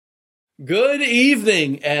Good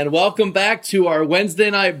evening and welcome back to our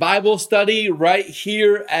Wednesday night Bible study right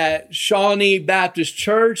here at Shawnee Baptist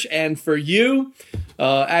Church. And for you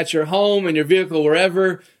at your home, in your vehicle,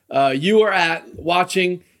 wherever you are at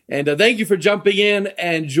watching. And thank you for jumping in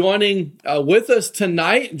and joining with us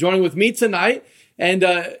tonight, joining with me tonight. And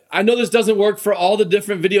I know this doesn't work for all the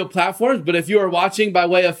different video platforms, but if you are watching by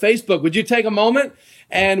way of Facebook, would you take a moment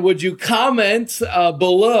and would you comment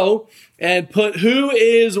below and put who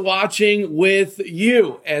is watching with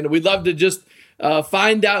you? And we'd love to just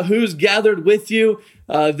find out who's gathered with you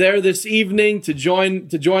there this evening to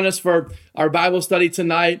join us for our Bible study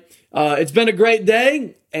tonight. It's been a great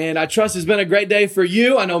day, and I trust it's been a great day for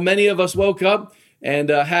you. I know many of us woke up and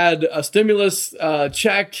had a stimulus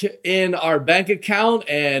check in our bank account,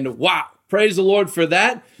 and wow, praise the Lord for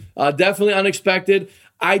that. Definitely unexpected.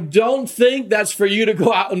 I don't think that's for you to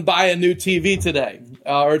go out and buy a new TV today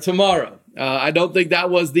or tomorrow. I don't think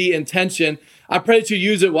that was the intention. I pray that you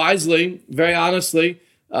use it wisely, very honestly.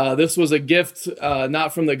 This was a gift,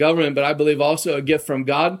 not from the government, but I believe also a gift from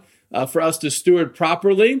God for us to steward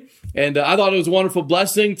properly. And I thought it was a wonderful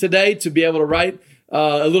blessing today to be able to write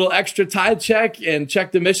a little extra tithe check and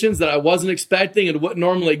check the missions that I wasn't expecting and wouldn't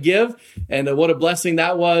normally give. And what a blessing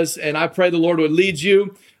that was. And I pray the Lord would lead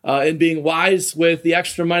you in being wise with the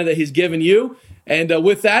extra money that he's given you. And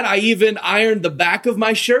with that, I even ironed the back of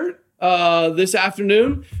my shirt this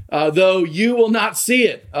afternoon, though you will not see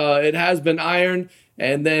it. It has been ironed.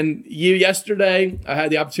 And then yesterday, I had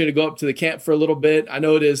the opportunity to go up to the camp for a little bit. I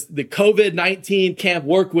know it is the COVID-19 camp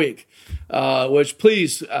work week, which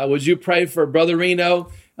please, would you pray for Brother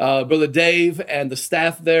Reno, Brother Dave, and the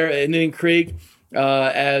staff there at Indian Creek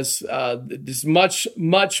as this much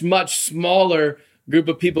smaller group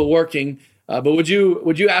of people working. But would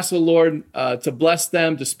you ask the Lord to bless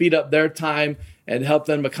them, to speed up their time, and help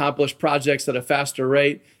them accomplish projects at a faster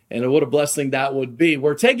rate? And what a blessing that would be.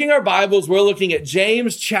 We're taking our Bibles. We're looking at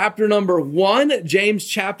James chapter number 1. James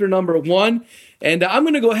chapter number 1. And I'm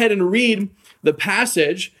going to go ahead and read the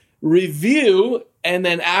passage, review, and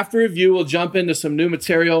then after review, we'll jump into some new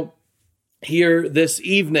material here this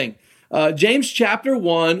evening. James chapter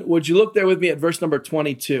 1, would you look there with me at verse number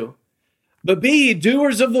 22? But be ye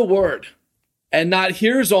doers of the word, and not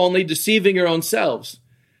hearers only, deceiving your own selves.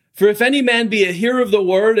 For if any man be a hearer of the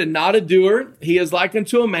word and not a doer, he is like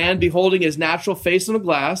unto a man beholding his natural face in a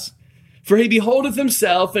glass. For he beholdeth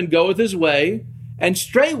himself and goeth his way, and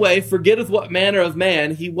straightway forgetteth what manner of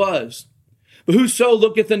man he was. But whoso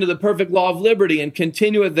looketh into the perfect law of liberty and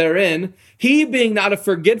continueth therein, he being not a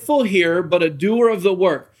forgetful hearer, but a doer of the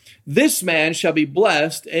work, this man shall be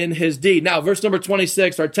blessed in his deed. Now, verse number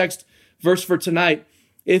 26, our text verse for tonight.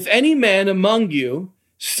 If any man among you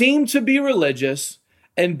seem to be religious,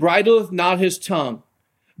 and bridleth not his tongue,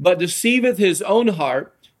 but deceiveth his own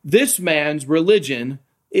heart, this man's religion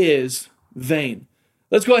is vain.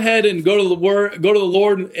 Let's go ahead and go to the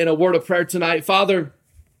Lord in a word of prayer tonight. Father,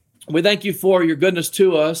 we thank you for your goodness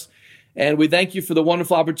to us, and we thank you for the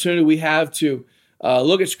wonderful opportunity we have to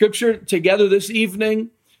look at Scripture together this evening,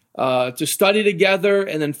 to study together,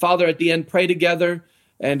 and then, Father, at the end, pray together.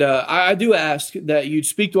 And I do ask that you'd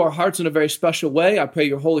speak to our hearts in a very special way. I pray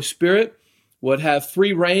your Holy Spirit would have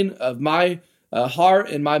free reign of my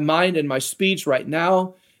heart and my mind and my speech right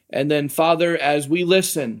now. And then, Father, as we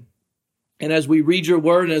listen and as we read your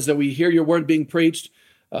word and as we hear your word being preached,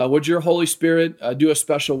 would your Holy Spirit do a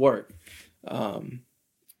special work?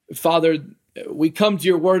 Father, we come to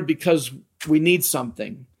your word because we need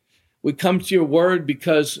something. We come to your word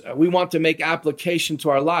because we want to make application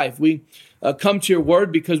to our life. We come to your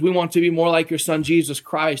word because we want to be more like your Son, Jesus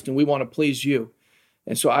Christ, and we want to please you.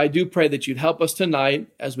 And so I do pray that you'd help us tonight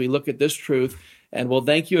as we look at this truth, and we'll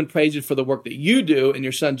thank you and praise you for the work that you do. In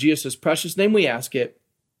your Son, Jesus' precious name we ask it.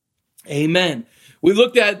 Amen. We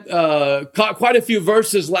looked at quite a few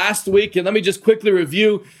verses last week, and let me just quickly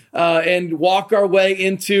review and walk our way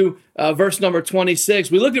into verse number 26.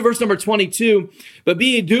 We looked at verse number 22, but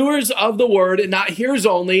be ye doers of the word and not hearers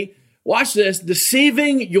only. Watch this,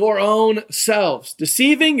 deceiving your own selves.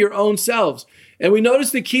 Deceiving your own selves. And we notice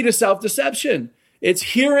the key to self-deception. It's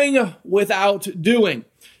hearing without doing,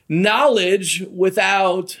 knowledge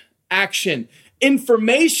without action,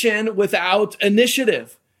 information without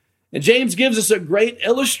initiative. And James gives us a great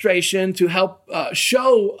illustration to help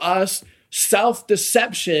show us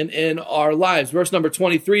self-deception in our lives. Verse number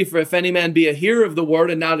 23, for if any man be a hearer of the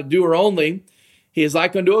word and not a doer only, he is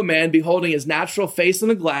like unto a man beholding his natural face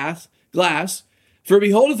in a glass. For he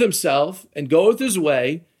beholdeth himself and goeth his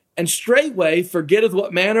way, and straightway forgetteth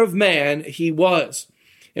what manner of man he was.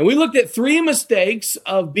 And we looked at 3 mistakes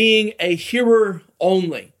of being a hearer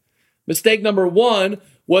only. Mistake number 1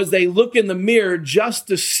 was they look in the mirror just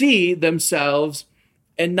to see themselves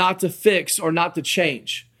and not to fix or not to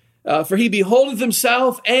change. For he beholdeth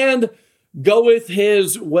himself and goeth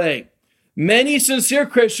his way. Many sincere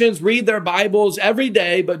Christians read their Bibles every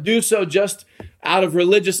day, but do so just out of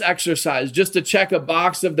religious exercise, just to check a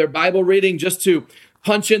box of their Bible reading, just to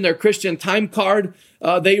punch in their Christian time card.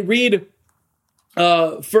 They read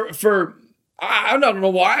for I don't know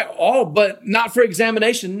why, but not for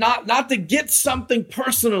examination, not to get something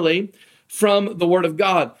personally from the Word of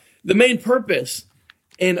God. The main purpose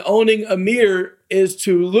in owning a mirror is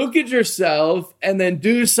to look at yourself and then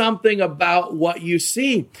do something about what you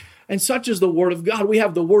see. And such is the Word of God. We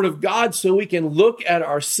have the Word of God so we can look at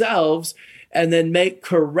ourselves and then make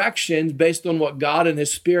corrections based on what God and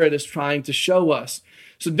His Spirit is trying to show us.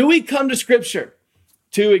 So do we come to Scripture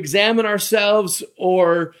to examine ourselves,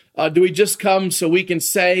 or do we just come so we can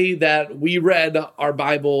say that we read our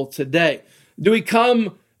Bible today? Do we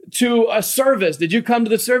come to a service? Did you come to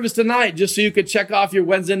the service tonight just so you could check off your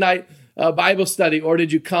Wednesday night Bible study, or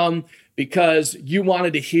did you come because you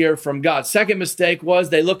wanted to hear from God? Second mistake was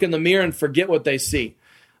they look in the mirror and forget what they see.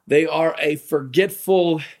 They are a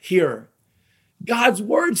forgetful hearer. God's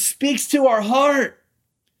word speaks to our heart.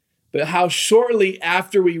 But how shortly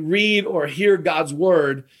after we read or hear God's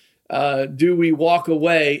word, do we walk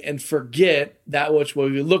away and forget that which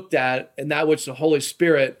we looked at and that which the Holy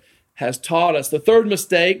Spirit has taught us? The third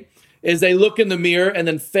mistake is they look in the mirror and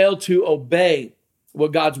then fail to obey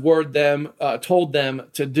what God's word told them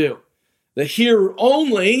to do. The hearer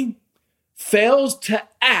only fails to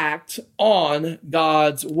act on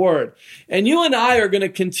God's word. And you and I are going to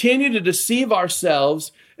continue to deceive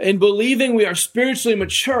ourselves in believing we are spiritually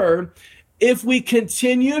mature if we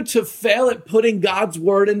continue to fail at putting God's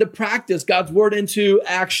word into practice, God's word into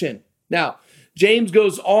action. Now, James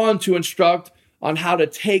goes on to instruct on how to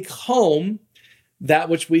take home that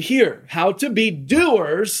which we hear, how to be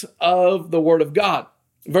doers of the word of God.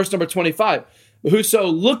 Verse number 25, whoso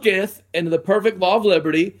looketh into the perfect law of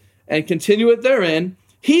liberty and continueth therein,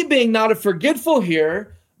 he being not a forgetful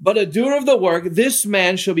hearer, but a doer of the work, this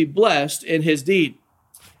man shall be blessed in his deed.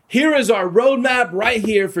 Here is our roadmap right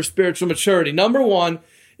here for spiritual maturity. Number one,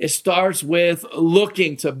 it starts with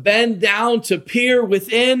looking, to bend down, to peer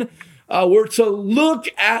within. We're to look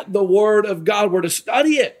at the word of God. We're to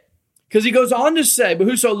study it. Because he goes on to say, but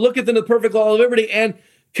whoso looketh into the perfect law of liberty and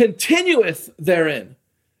continueth therein.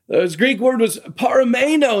 His Greek word was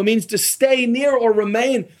parameno, means to stay near or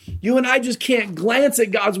remain. You and I just can't glance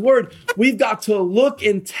at God's word. We've got to look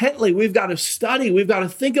intently. We've got to study. We've got to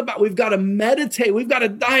think about, we've got to meditate. We've got to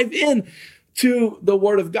dive in to the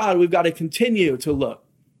word of God. We've got to continue to look.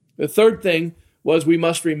 The third thing was we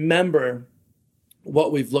must remember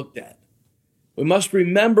what we've looked at. We must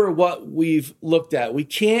remember what we've looked at. We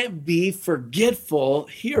can't be forgetful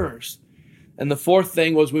hearers. And the fourth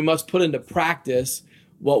thing was we must put into practice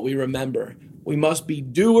what we remember. We must be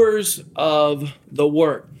doers of the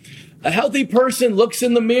work. A healthy person looks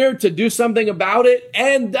in the mirror to do something about it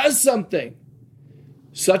and does something.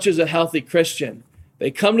 Such as a healthy Christian.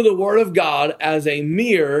 They come to the Word of God as a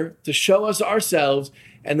mirror to show us ourselves,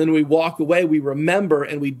 and then we walk away, we remember,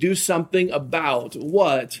 and we do something about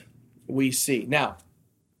what we see. Now,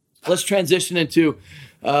 let's transition into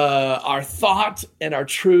our thought and our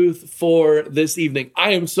truth for this evening.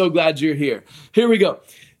 I am so glad you're here. Here we go.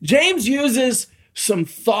 James uses some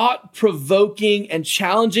thought-provoking and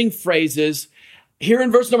challenging phrases here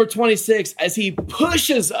in verse number 26 as he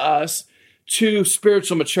pushes us to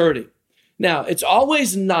spiritual maturity. Now, it's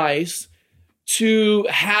always nice to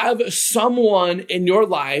have someone in your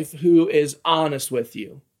life who is honest with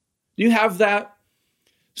you. Do you have that?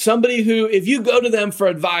 Somebody who, if you go to them for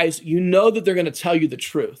advice, you know that they're going to tell you the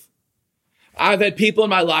truth. I've had people in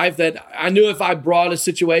my life that I knew if I brought a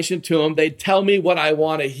situation to them, they'd tell me what I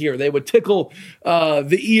want to hear. They would tickle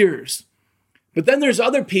the ears. But then there's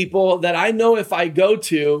other people that I know if I go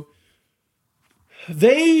to,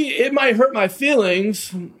 it might hurt my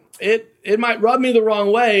feelings. It might rub me the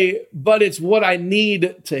wrong way, but it's what I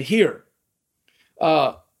need to hear.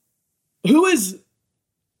 Who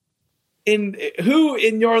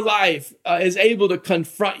in your life is able to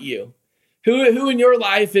confront you? Who in your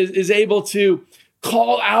life is able to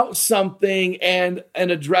call out something and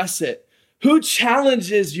address it? Who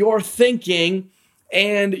challenges your thinking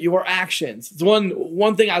and your actions? It's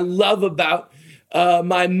one thing I love about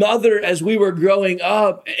my mother as we were growing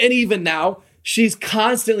up, and even now, she was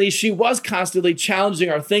constantly challenging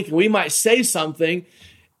our thinking. We might say something,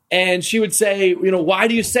 and she would say, why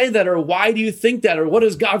do you say that? Or why do you think that? Or what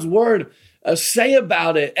does God's word say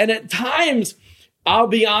about it? And at times, I'll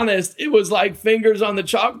be honest, it was like fingers on the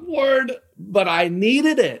chalkboard, but I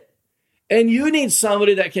needed it. And you need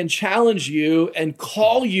somebody that can challenge you and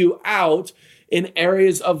call you out in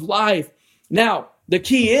areas of life. Now, the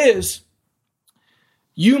key is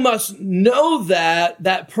you must know that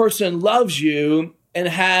that person loves you and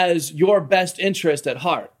has your best interest at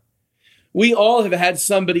heart. We all have had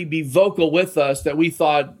somebody be vocal with us that we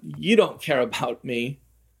thought, you don't care about me.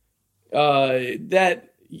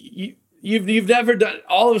 That you've never done,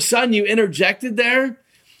 all of a sudden you interjected there.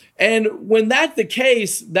 And when that's the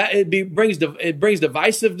case, that it brings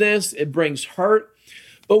divisiveness, it brings hurt.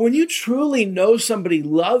 But when you truly know somebody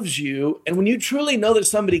loves you, and when you truly know that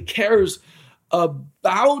somebody cares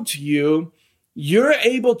about you, you're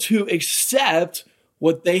able to accept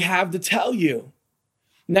what they have to tell you.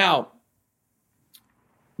 Now,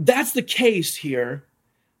 that's the case here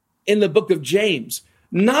in the book of James.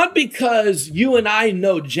 Not because you and I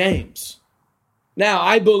know James. Now,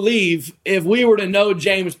 I believe if we were to know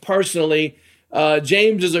James personally,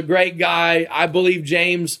 James is a great guy. I believe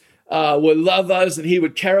James would love us and he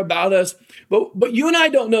would care about us. But you and I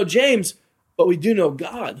don't know James, but we do know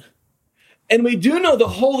God. And we do know the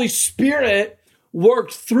Holy Spirit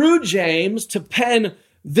worked through James to pen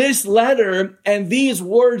this letter and these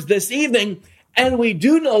words this evening. And we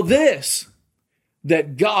do know this,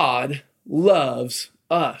 that God loves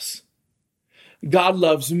us. God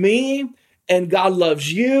loves me and God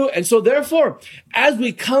loves you. And so therefore, as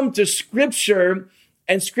we come to Scripture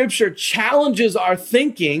and Scripture challenges our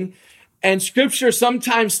thinking and Scripture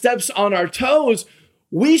sometimes steps on our toes,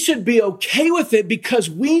 we should be okay with it because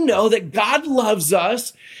we know that God loves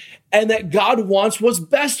us and that God wants what's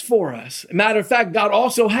best for us. Matter of fact, God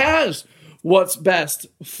also has what's best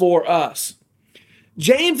for us.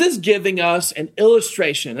 James is giving us an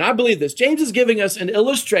illustration, and I believe this. James is giving us an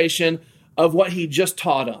illustration of what he just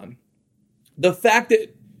taught on. The fact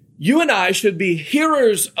that you and I should be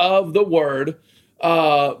hearers of the word,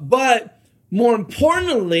 but more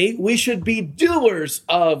importantly, we should be doers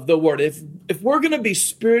of the word. If we're going to be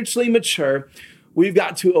spiritually mature, we've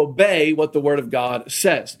got to obey what the word of God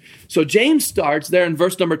says. So James starts there in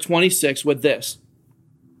verse number 26 with this.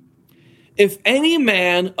 If any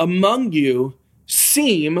man among you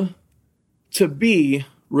seem to be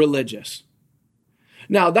religious.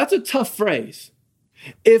 Now, that's a tough phrase.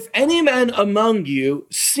 If any man among you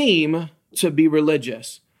seem to be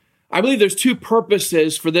religious. I believe there's two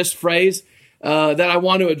purposes for this phrase that I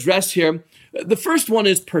want to address here. The first one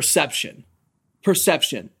is perception.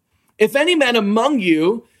 Perception. If any man among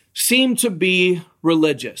you seem to be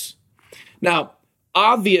religious. Now,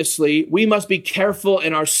 obviously, we must be careful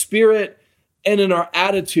in our spirit and in our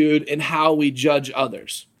attitude in how we judge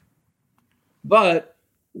others. But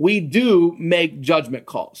we do make judgment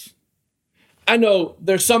calls. I know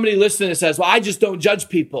there's somebody listening that says, well, I just don't judge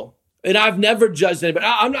people. And I've never judged anybody.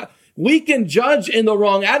 I'm not. We can judge in the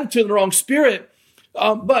wrong attitude, in the wrong spirit.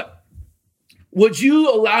 But would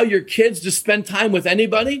you allow your kids to spend time with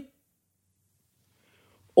anybody?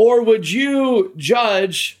 Or would you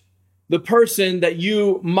judge the person that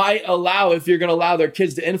you might allow if you're going to allow their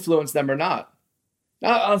kids to influence them or not?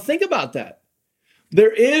 Now, think about that.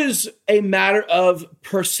 There is a matter of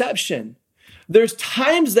perception. There's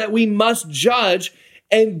times that we must judge,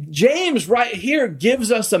 and James right here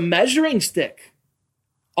gives us a measuring stick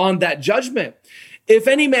on that judgment. If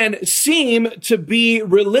any man seem to be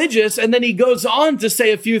religious, and then he goes on to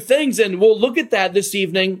say a few things, and we'll look at that this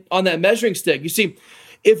evening on that measuring stick. You see,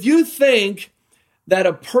 if you think that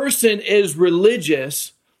a person is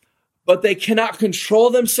religious, but they cannot control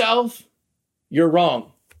themselves, you're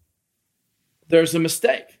wrong. There's a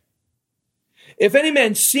mistake. If any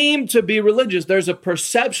man seem to be religious, there's a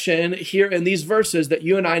perception here in these verses that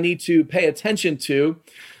you and I need to pay attention to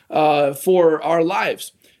for our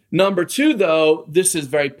lives. Number two, though, this is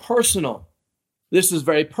very personal. This is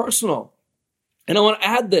very personal. And I want to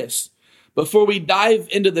add this before we dive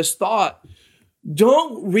into this thought.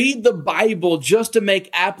 Don't read the Bible just to make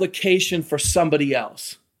application for somebody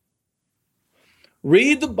else.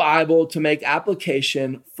 Read the Bible to make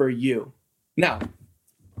application for you. Now,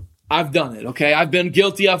 I've done it, okay? I've been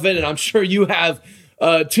guilty of it, and I'm sure you have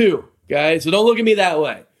too, okay? So don't look at me that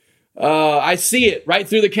way. I see it right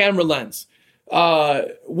through the camera lens.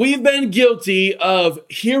 We've been guilty of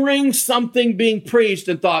hearing something being preached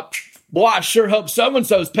and thought, boy, I sure hope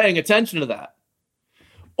so-and-so is paying attention to that.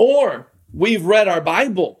 Or we've read our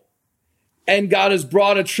Bible, and God has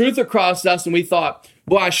brought a truth across us, and we thought,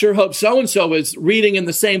 boy, I sure hope so-and-so is reading in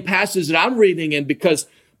the same passage that I'm reading in because,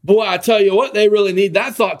 boy, I tell you what, they really need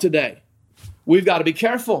that thought today. We've got to be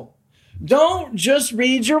careful. Don't just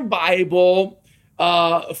read your Bible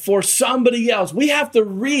for somebody else. We have to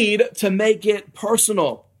read to make it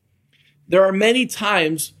personal. There are many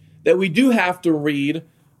times that we do have to read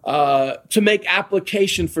to make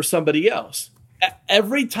application for somebody else.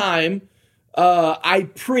 Every time I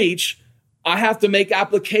preach, I have to make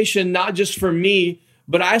application not just for me,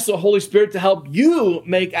 but I ask the Holy Spirit to help you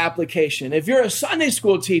make application. If you're a Sunday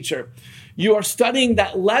school teacher, you are studying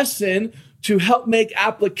that lesson to help make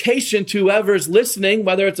application to whoever's listening,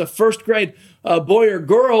 whether it's a first grade boy or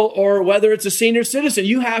girl, or whether it's a senior citizen.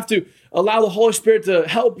 You have to allow the Holy Spirit to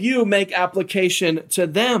help you make application to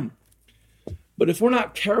them. But if we're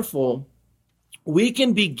not careful, we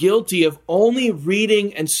can be guilty of only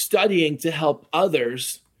reading and studying to help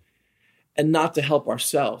others and not to help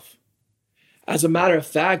ourselves. As a matter of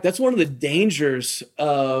fact, that's one of the dangers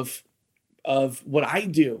of what I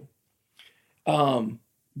do.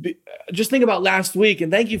 Just think about last week,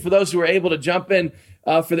 and thank you for those who were able to jump in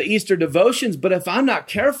for the Easter devotions. But if I'm not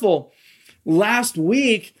careful, last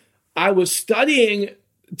week I was studying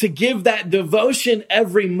to give that devotion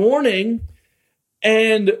every morning.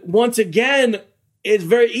 And once again, it's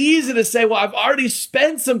very easy to say, well, I've already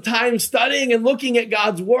spent some time studying and looking at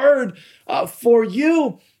God's word for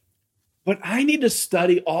you. But I need to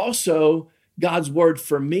study also God's word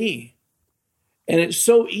for me. And it's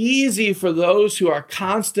so easy for those who are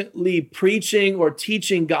constantly preaching or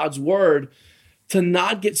teaching God's word to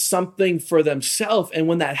not get something for themselves. And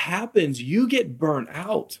when that happens, you get burnt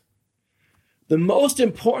out. The most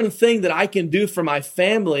important thing that I can do for my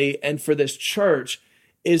family and for this church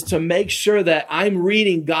is to make sure that I'm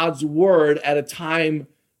reading God's word at a time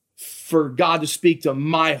for God to speak to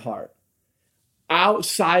my heart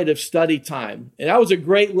outside of study time. And that was a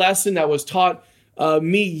great lesson that was taught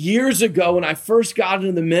me years ago when I first got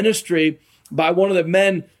into the ministry by one of the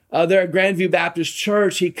men there at Grandview Baptist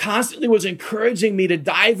Church. He constantly was encouraging me to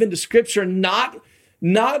dive into scripture, not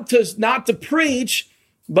to preach,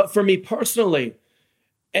 but for me personally.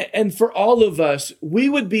 And for all of us, we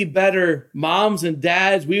would be better moms and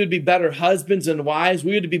dads. We would be better husbands and wives.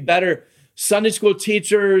 We would be better Sunday school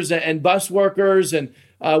teachers and bus workers. And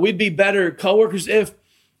we'd be better coworkers if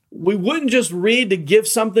we wouldn't just read to give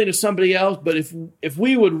something to somebody else, but if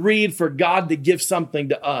we would read for God to give something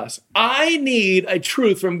to us. I need a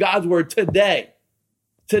truth from God's word today.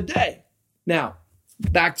 Today. Now,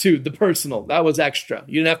 back to the personal. That was extra.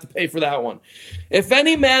 You didn't have to pay for that one. If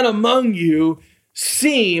any man among you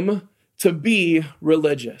seem to be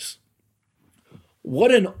religious.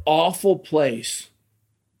 What an awful place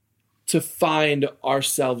to find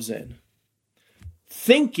ourselves in.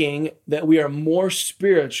 Thinking that we are more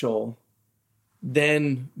spiritual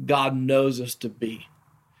than God knows us to be.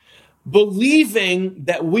 Believing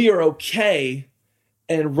that we are okay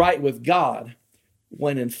and right with God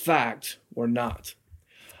when in fact we're not.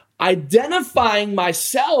 Identifying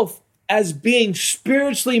myself as being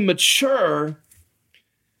spiritually mature,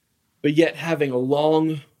 but yet having a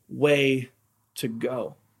long way to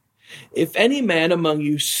go. If any man among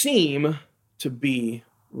you seem to be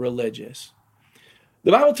religious.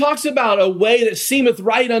 The Bible talks about a way that seemeth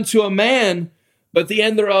right unto a man, but the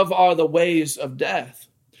end thereof are the ways of death.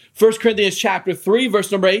 1 Corinthians chapter 3,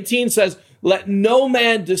 verse number 18 says, let no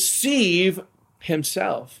man deceive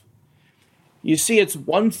himself. You see, it's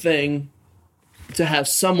one thing to have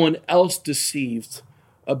someone else deceived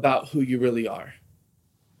about who you really are.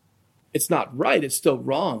 It's not right. It's still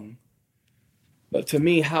wrong. But to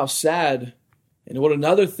me, how sad, and what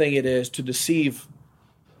another thing it is to deceive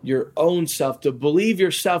your own self, to believe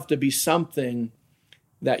yourself to be something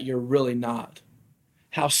that you're really not.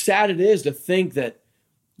 How sad it is to think that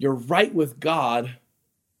you're right with God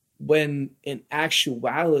when in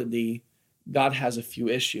actuality, God has a few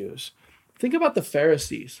issues. Think about the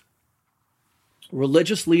Pharisees,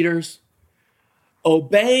 religious leaders,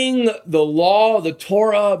 obeying the law, the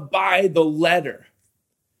Torah by the letter.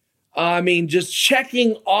 Just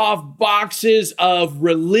checking off boxes of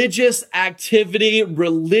religious activity,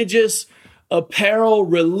 religious apparel,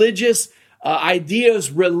 religious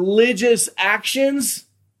ideas, religious actions.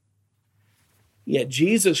 Yet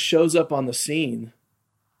Jesus shows up on the scene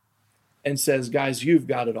and says, guys, you've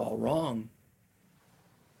got it all wrong.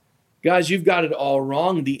 Guys, you've got it all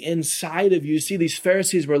wrong. The inside of you, see, these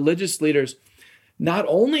Pharisees, religious leaders, not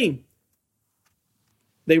only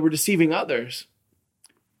they were deceiving others,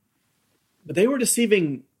 but they were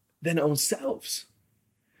deceiving their own selves.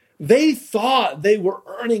 They thought they were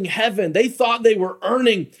earning heaven. They thought they were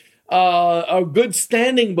earning a good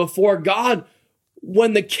standing before God,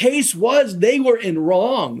 when the case was they were in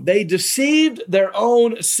wrong. They deceived their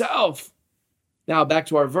own self. Now back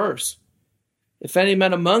to our verse. If any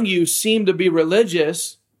man among you seem to be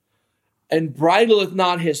religious and bridleth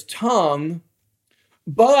not his tongue,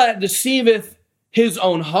 but deceiveth his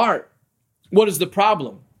own heart. What is the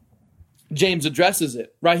problem? James addresses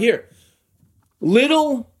it right here.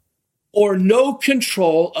 Little or no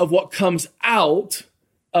control of what comes out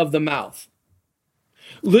of the mouth.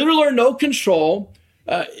 Little or no control.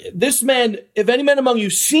 This man, if any man among you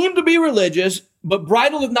seem to be religious, but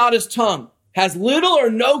bridleth not his tongue, has little or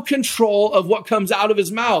no control of what comes out of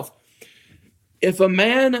his mouth. If a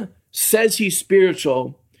man says he's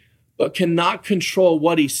spiritual, but cannot control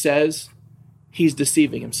what he says, he's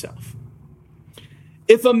deceiving himself.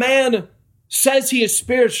 If a man says he is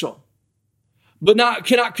spiritual, but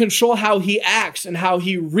cannot control how he acts and how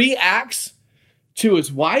he reacts to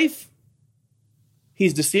his wife,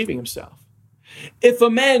 he's deceiving himself. If a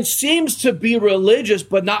man seems to be religious,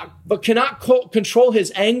 but cannot control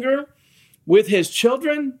his anger with his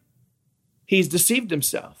children, he's deceived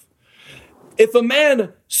himself. If a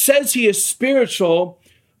man says he is spiritual,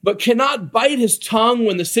 but cannot bite his tongue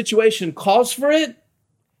when the situation calls for it,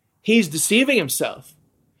 he's deceiving himself.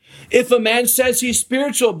 If a man says he's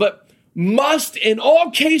spiritual, but must in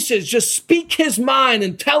all cases just speak his mind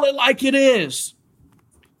and tell it like it is,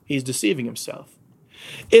 he's deceiving himself.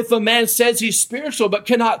 If a man says he's spiritual, but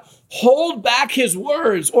cannot hold back his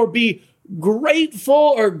words or be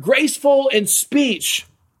grateful or graceful in speech,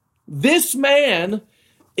 this man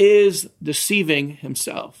is deceiving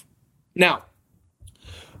himself. Now,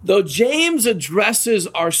 though James addresses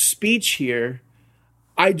our speech here,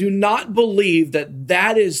 I do not believe that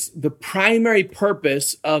that is the primary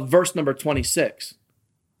purpose of verse number 26.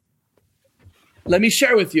 Let me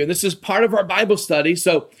share with you, and this is part of our Bible study,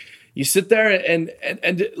 so you sit there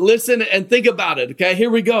and listen and think about it, okay? Here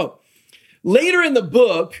we go. Later in the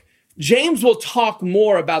book, James will talk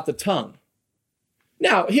more about the tongue.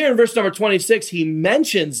 Now, here in verse number 26, he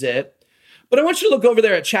mentions it, but I want you to look over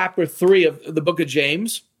there at chapter 3 of the book of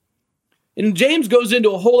James. And James goes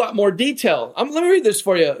into a whole lot more detail. Let me read this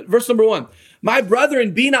for you. Verse number 1. My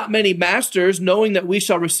brethren, be not many masters, knowing that we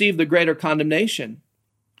shall receive the greater condemnation.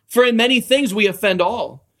 For in many things we offend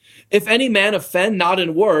all. If any man offend not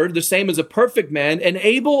in word, the same as a perfect man, and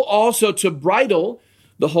able also to bridle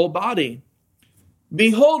the whole body.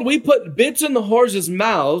 Behold, we put bits in the horses'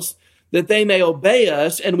 mouths, that they may obey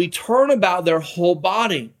us, and we turn about their whole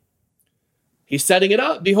body. He's setting it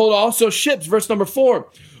up. Behold, also ships, verse number 4,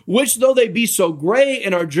 which though they be so great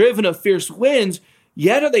and are driven of fierce winds,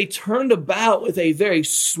 yet are they turned about with a very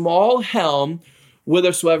small helm,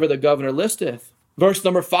 whithersoever the governor listeth. Verse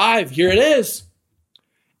number 5, here it is.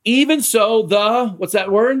 Even so what's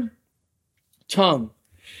that word? Tongue.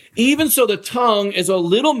 Even so the tongue is a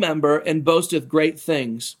little member and boasteth great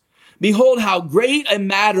things. Behold, how great a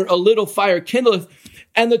matter a little fire kindleth.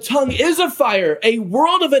 And the tongue is a fire, a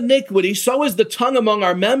world of iniquity. So is the tongue among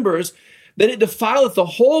our members, that it defileth the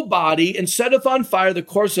whole body, and setteth on fire the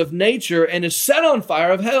course of nature, and is set on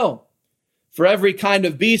fire of hell. For every kind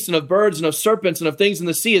of beast, and of birds, and of serpents, and of things in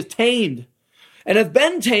the sea is tamed, and hath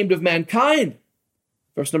been tamed of mankind.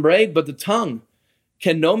 Verse number 8, but the tongue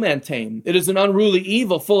can no man tame. It is an unruly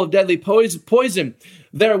evil, full of deadly poison.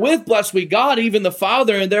 Therewith bless we God, even the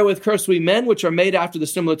Father, and therewith curse we men, which are made after the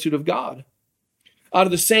similitude of God. Out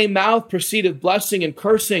of the same mouth proceedeth blessing and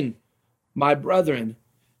cursing. My brethren,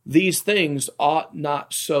 these things ought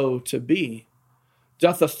not so to be.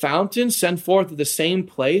 Doth a fountain send forth at the same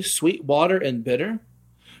place sweet water and bitter?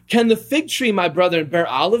 Can the fig tree, my brethren, bear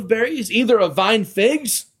olive berries, either of vine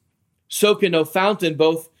figs? So can no fountain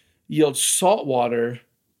both yield salt water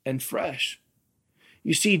and fresh.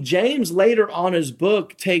 You see, James later on his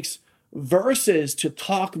book takes verses to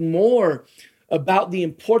talk more about the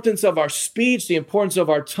importance of our speech, the importance of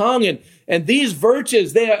our tongue. And these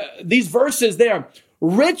verses, they are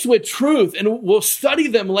rich with truth, and we'll study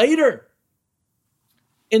them later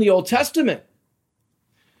in the Old Testament.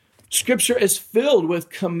 Scripture is filled with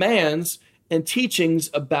commands and teachings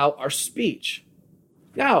about our speech.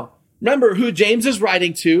 Now, remember who James is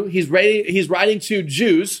writing to. He's writing to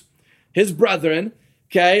Jews, his brethren,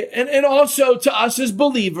 okay, and also to us as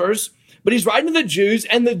believers. But he's writing to the Jews,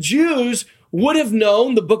 and the Jews would have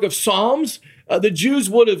known the book of Psalms. The Jews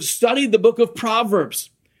would have studied the book of Proverbs.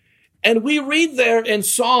 And we read there in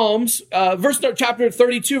Psalms, chapter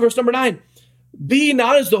 32, verse number 9, be ye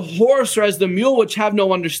not as the horse or as the mule, which have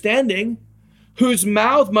no understanding, whose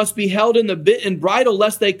mouth must be held in the bit and bridle,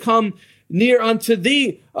 lest they come near unto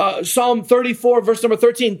thee. Psalm 34, verse number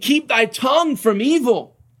 13, keep thy tongue from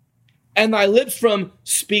evil and thy lips from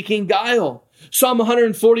speaking guile. Psalm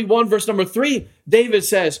 141, verse number 3, David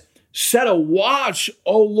says, set a watch,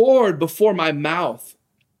 O Lord, before my mouth.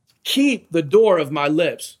 Keep the door of my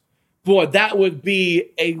lips. Boy, that would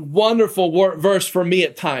be a wonderful verse for me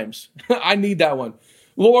at times. I need that one.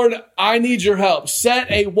 Lord, I need your help. Set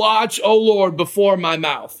a watch, O Lord, before my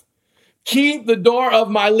mouth. Keep the door of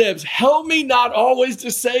my lips. Help me not always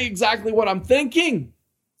to say exactly what I'm thinking.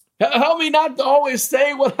 Help me not to always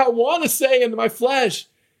say what I want to say in my flesh.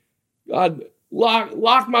 God,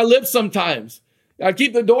 lock my lips sometimes. God,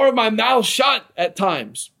 keep the door of my mouth shut at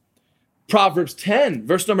times. Proverbs 10,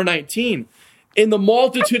 verse number 19. In the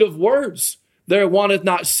multitude of words, there wanteth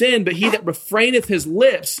not sin, but he that refraineth his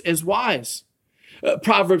lips is wise.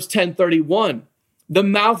 Proverbs 10:31. The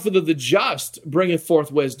mouth of the just bringeth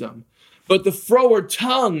forth wisdom, but the froward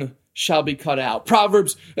tongue shall be cut out.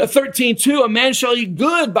 Proverbs 13:2. A man shall eat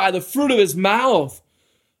good by the fruit of his mouth,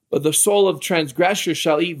 but the soul of transgressor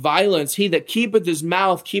shall eat violence. He that keepeth his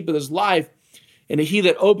mouth keepeth his life, and he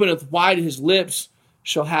that openeth wide his lips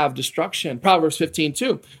shall have destruction. Proverbs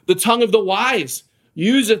 15:2. The tongue of the wise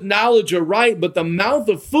useth knowledge aright, but the mouth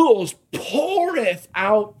of fools poureth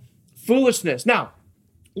out foolishness. Now,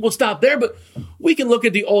 we'll stop there, but we can look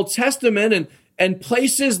at the Old Testament and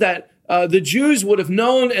places that the Jews would have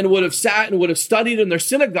known and would have sat and would have studied in their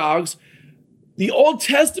synagogues. The Old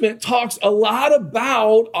Testament talks a lot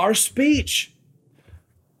about our speech.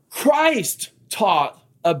 Christ taught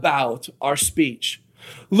about our speech.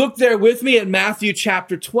 Look there with me at Matthew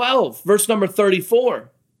chapter 12, verse number 34.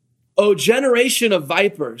 O generation of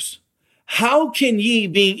vipers, how can ye,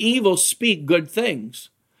 being evil, speak good things?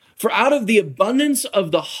 For out of the abundance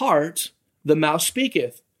of the heart, the mouth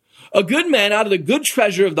speaketh. A good man out of the good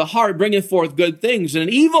treasure of the heart bringeth forth good things, and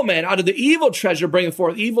an evil man out of the evil treasure bringeth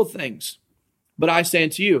forth evil things. But I say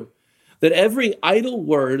unto you, that every idle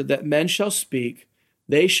word that men shall speak,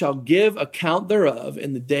 they shall give account thereof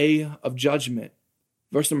in the day of judgment.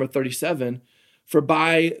 Verse number 37, for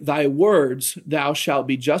by thy words thou shalt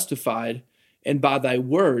be justified, and by thy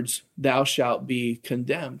words thou shalt be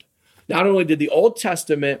condemned. Not only did the Old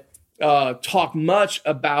Testament talk much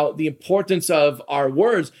about the importance of our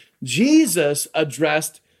words, Jesus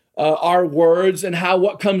addressed our words and how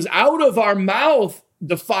what comes out of our mouth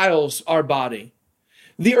defiles our body.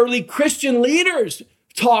 The early Christian leaders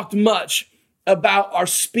talked much about our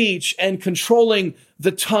speech and controlling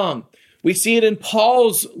the tongue. We see it in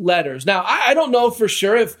Paul's letters. Now, I don't know for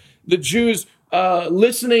sure if the Jews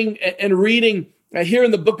listening and reading here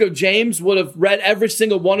in the book of James would have read every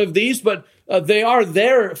single one of these, but they are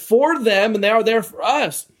there for them and they are there for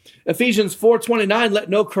us. Ephesians 4:29, let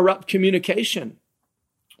no corrupt communication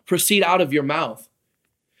proceed out of your mouth.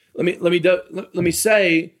 Let me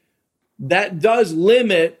say that does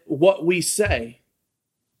limit what we say.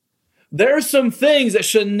 There are some things that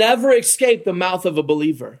should never escape the mouth of a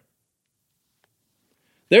believer.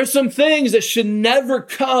 There are some things that should never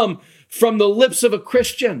come from the lips of a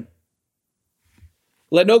Christian.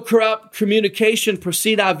 Let no corrupt communication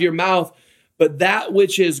proceed out of your mouth, but that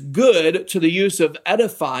which is good to the use of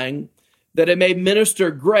edifying, that it may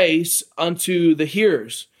minister grace unto the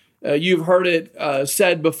hearers. You've heard it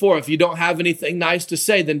said before, if you don't have anything nice to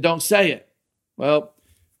say, then don't say it. Well,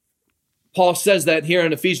 Paul says that here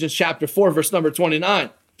in Ephesians chapter 4, verse number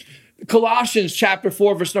 29. Colossians chapter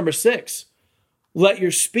 4, verse number 6. Let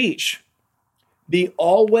your speech be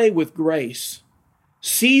always with grace,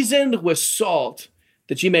 seasoned with salt,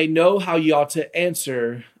 that ye may know how ye ought to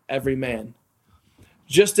answer every man.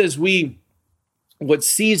 Just as we would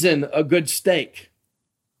season a good steak,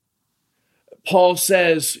 Paul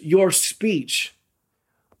says your speech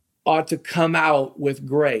ought to come out with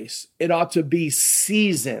grace. It ought to be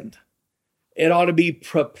seasoned. It ought to be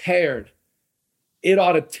prepared. It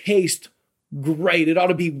ought to taste great. It ought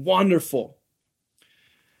to be wonderful.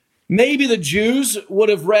 Maybe the Jews would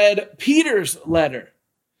have read Peter's letter,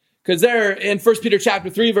 because there in 1 Peter chapter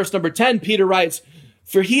 3, verse number 10, Peter writes,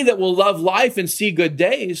 for he that will love life and see good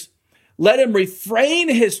days, let him refrain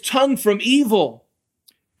his tongue from evil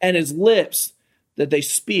and his lips that they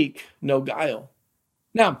speak no guile.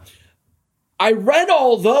 Now, I read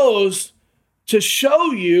all those to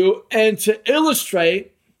show you and to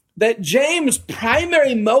illustrate that James'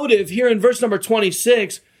 primary motive here in verse number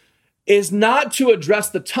 26 is not to address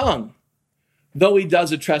the tongue, though he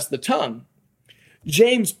does address the tongue.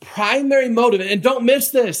 James' primary motive, and don't miss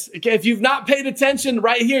this, okay? If you've not paid attention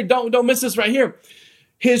right here, don't miss this right here.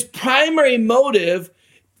 His primary motive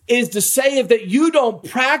is to say if that you don't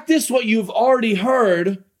practice what you've already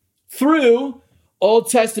heard through Old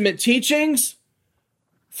Testament teachings,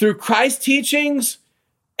 through Christ's teachings,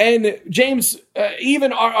 and James,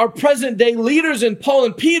 even our present day leaders in Paul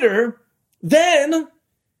and Peter, then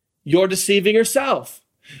you're deceiving yourself.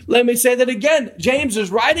 Let me say that again. James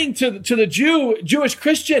is writing to the Jewish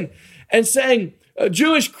Christian and saying,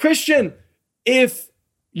 Jewish Christian, if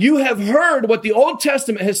you have heard what the Old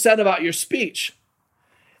Testament has said about your speech,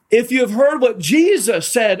 if you have heard what Jesus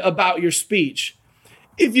said about your speech,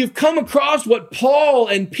 if you've come across what Paul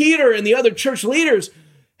and Peter and the other church leaders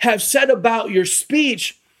have said about your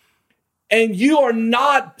speech, and you are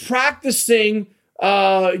not practicing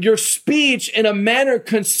your speech in a manner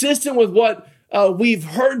consistent with what we've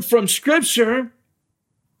heard from Scripture,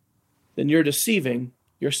 then you're deceiving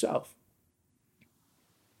yourself.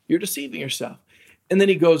 You're deceiving yourself. And then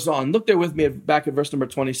he goes on. Look there with me back at verse number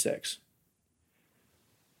 26.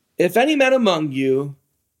 If any man among you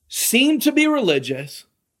seem to be religious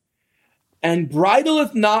and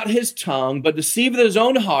bridleth not his tongue, but deceiveth his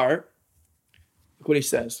own heart, look what he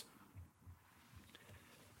says.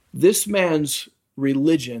 This man's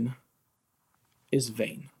religion is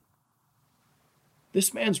vain.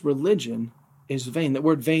 This man's religion is vain. That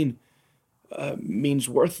word vain means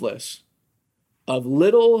worthless, of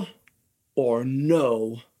little or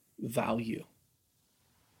no value.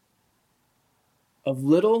 Of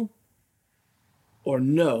little or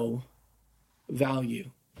no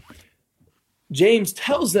value. James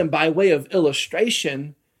tells them by way of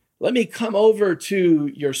illustration, let me come over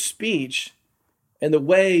to your speech and the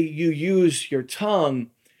way you use your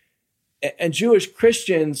tongue. And Jewish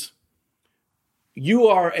Christians, you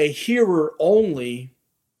are a hearer only,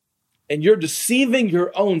 and you're deceiving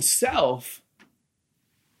your own self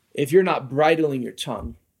if you're not bridling your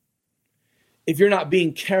tongue, if you're not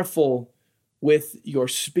being careful with your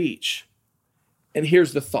speech. And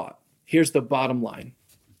here's the thought. Here's the bottom line.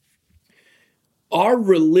 Our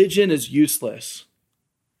religion is useless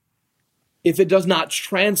if it does not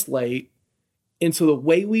translate into the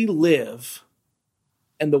way we live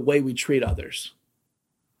and the way we treat others.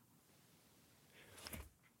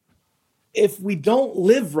 If we don't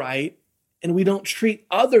live right and we don't treat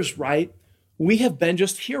others right, we have been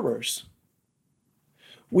just hearers.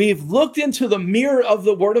 We've looked into the mirror of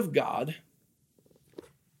the Word of God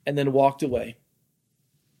and then walked away,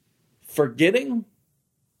 forgetting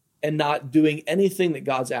and not doing anything that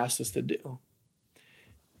God's asked us to do.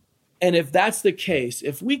 And if that's the case,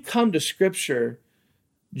 if we come to Scripture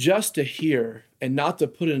just to hear and not to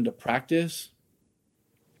put it into practice,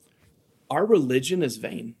 our religion is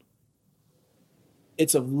vain.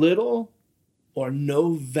 It's of little or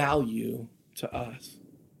no value to us.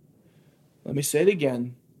 Let me say it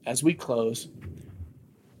again as we close.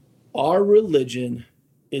 Our religion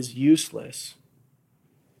is useless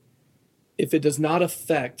if it does not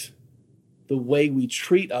affect the way we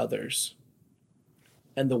treat others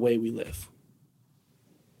and the way we live.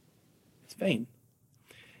 It's vain.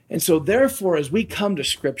 And so therefore, as we come to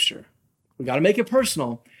Scripture, we got to make it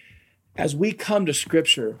personal. As we come to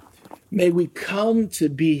Scripture, may we come to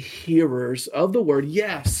be hearers of the Word.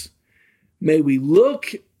 Yes, may we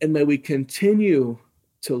look and may we continue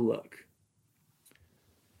to look.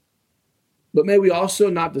 But may we also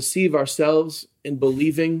not deceive ourselves in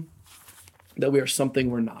believing that we are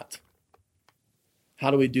something we're not.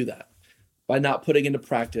 How do we do that? By not putting into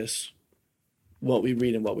practice what we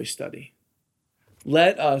read and what we study.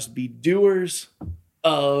 Let us be doers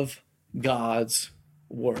of God's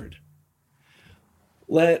Word.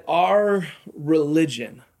 Let our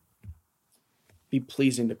religion be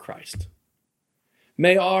pleasing to Christ.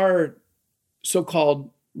 May our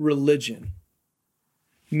so-called religion,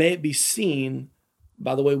 may it be seen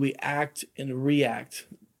by the way we act and react,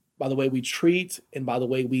 by the way we treat, and by the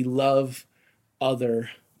way we love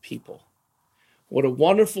other people. What a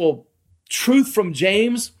wonderful truth from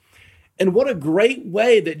James, and what a great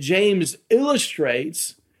way that James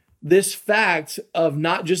illustrates this fact of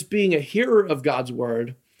not just being a hearer of God's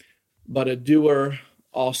Word, but a doer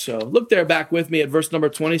also. Look there back with me at verse number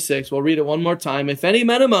 26. We'll read it one more time. If any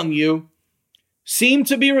man among you seem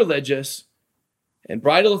to be religious and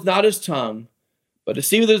bridleth not his tongue, but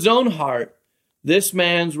deceiveth his own heart, this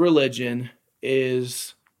man's religion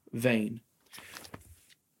is vain.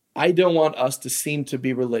 I don't want us to seem to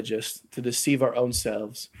be religious, to deceive our own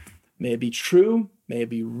selves. May it be true, may it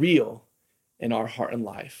be real in our heart and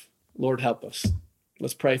life. Lord, help us.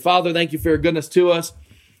 Let's pray. Father, thank you for your goodness to us.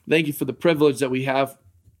 Thank you for the privilege that we have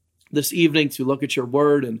this evening to look at your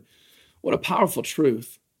word, and what a powerful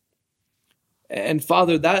truth. And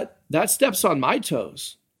Father, that steps on my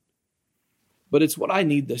toes, but it's what I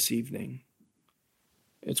need this evening.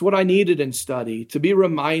 It's what I needed in study, to be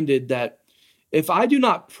reminded that if I do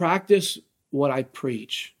not practice what I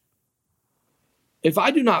preach, if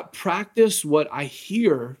I do not practice what I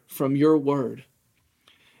hear from your word,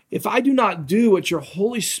 if I do not do what your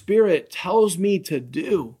Holy Spirit tells me to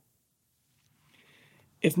do,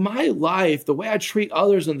 if my life, the way I treat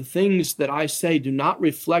others and the things that I say do not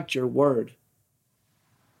reflect your word,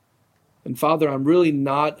 then Father, I'm really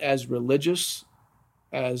not as religious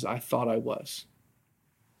as I thought I was.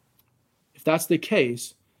 If that's the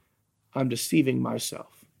case, I'm deceiving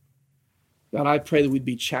myself. God, I pray that we'd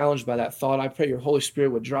be challenged by that thought. I pray your Holy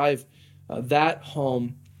Spirit would drive that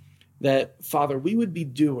home, that, Father, we would be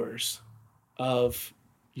doers of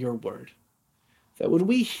your word. That when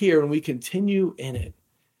we hear and we continue in it,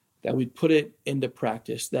 that we'd put it into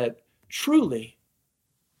practice, that truly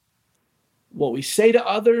what we say to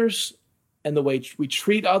others and the way we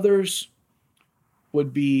treat others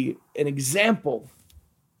would be an example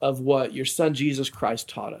of what your Son Jesus Christ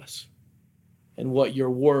taught us and what your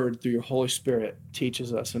word through your Holy Spirit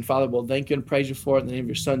teaches us. And Father, we'll thank you and praise you for it in the name of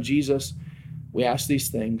your Son Jesus. We ask these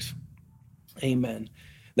things. Amen.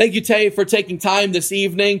 Thank you, Tay, for taking time this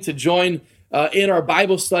evening to join in our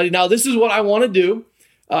Bible study. Now, this is what I want to do.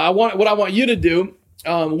 What I want you to do.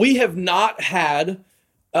 We have not had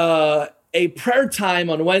a prayer time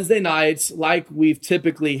on Wednesday nights like we've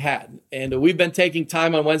typically had. And we've been taking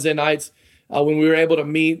time on Wednesday nights when we were able to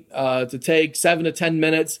meet to take 7 to 10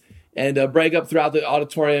 minutes and break up throughout the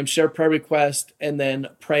auditorium, share prayer requests, and then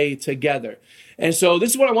pray together. And so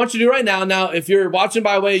this is what I want you to do right now. Now, if you're watching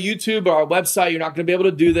by way of YouTube or our website, you're not going to be able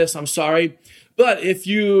to do this. I'm sorry. But if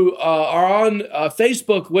you are on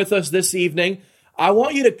Facebook with us this evening, I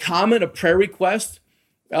want you to comment a prayer request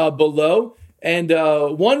below. And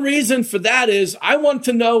one reason for that is I want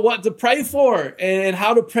to know what to pray for and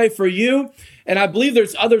how to pray for you. And I believe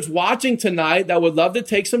there's others watching tonight that would love to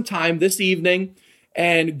take some time this evening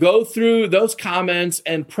and go through those comments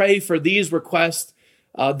and pray for these requests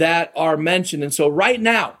that are mentioned. And so right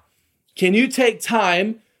now, can you take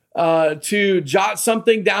time to jot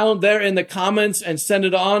something down there in the comments and send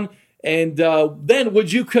it on? And then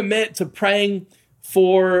would you commit to praying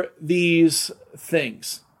for these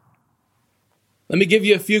things? Let me give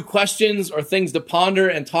you a few questions or things to ponder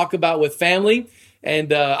and talk about with family.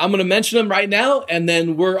 And I'm going to mention them right now. And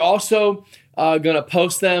then we're also going to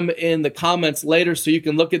post them in the comments later so you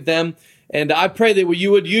can look at them. And I pray that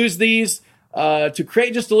you would use these to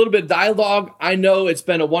create just a little bit of dialogue. I know it's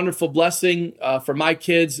been a wonderful blessing for my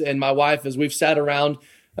kids and my wife as we've sat around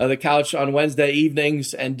the couch on Wednesday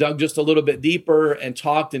evenings and dug just a little bit deeper and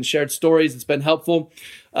talked and shared stories. It's been helpful.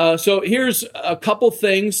 So here's a couple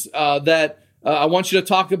things that I want you to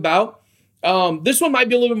talk about. This one might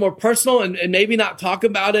be a little bit more personal and maybe not talk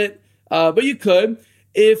about it, but you could.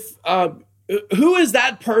 Who is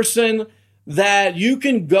that person that you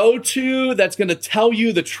can go to that's going to tell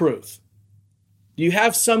you the truth? Do you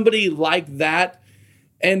have somebody like that?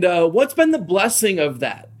 And what's been the blessing of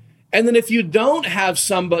that? And then if you don't have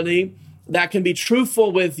somebody that can be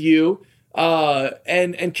truthful with you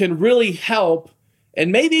and can really help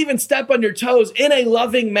and maybe even step on your toes in a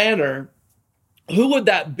loving manner, who would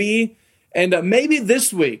that be? And maybe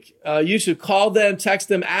this week, you should call them, text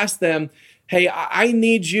them, ask them, hey, I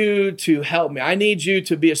need you to help me. I need you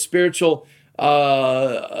to be a spiritual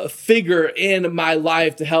figure in my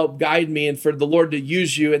life to help guide me and for the Lord to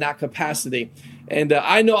use you in that capacity. And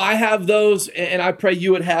I know I have those, and I pray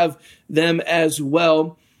you would have them as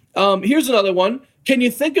well. Here's another one. Can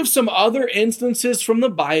you think of some other instances from the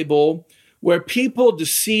Bible where people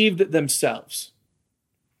deceived themselves?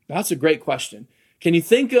 That's a great question. Can you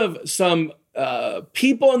think of some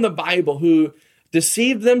people in the Bible who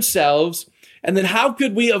deceived themselves? And then how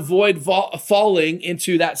could we avoid falling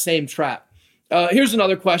into that same trap? Here's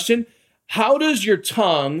another question. How does your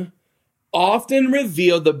tongue often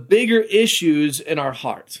reveal the bigger issues in our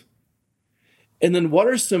heart? And then what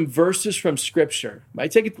are some verses from Scripture?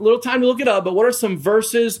 Might take a little time to look it up, but what are some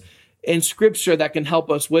verses in Scripture that can help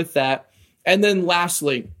us with that? And then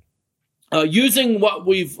lastly, using what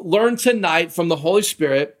we've learned tonight from the Holy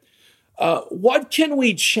Spirit, what can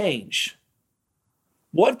we change?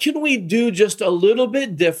 What can we do just a little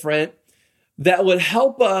bit different that would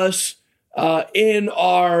help us in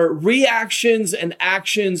our reactions and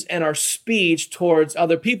actions and our speech towards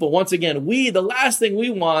other people? Once again, the last thing we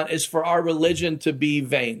want is for our religion to be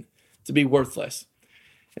vain, to be worthless.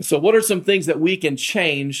 And so what are some things that we can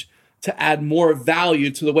change to add more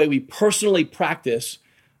value to the way we personally practice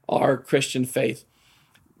our Christian faith?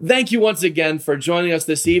 Thank you once again for joining us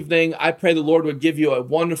this evening. I pray the Lord would give you a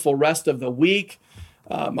wonderful rest of the week.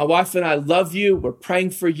 My wife and I love you. We're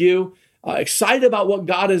praying for you. Excited about what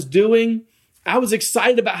God is doing. I was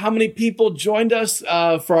excited about how many people joined us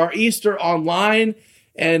for our Easter online.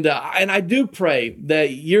 And I do pray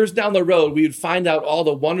that years down the road, we would find out all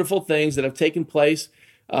the wonderful things that have taken place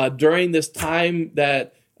during this time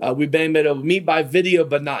that We've been able to meet by video,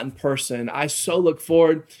 but not in person. I so look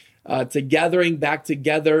forward to gathering back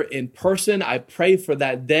together in person. I pray for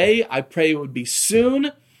that day. I pray it would be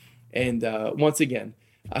soon. And once again,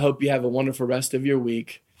 I hope you have a wonderful rest of your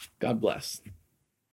week. God bless.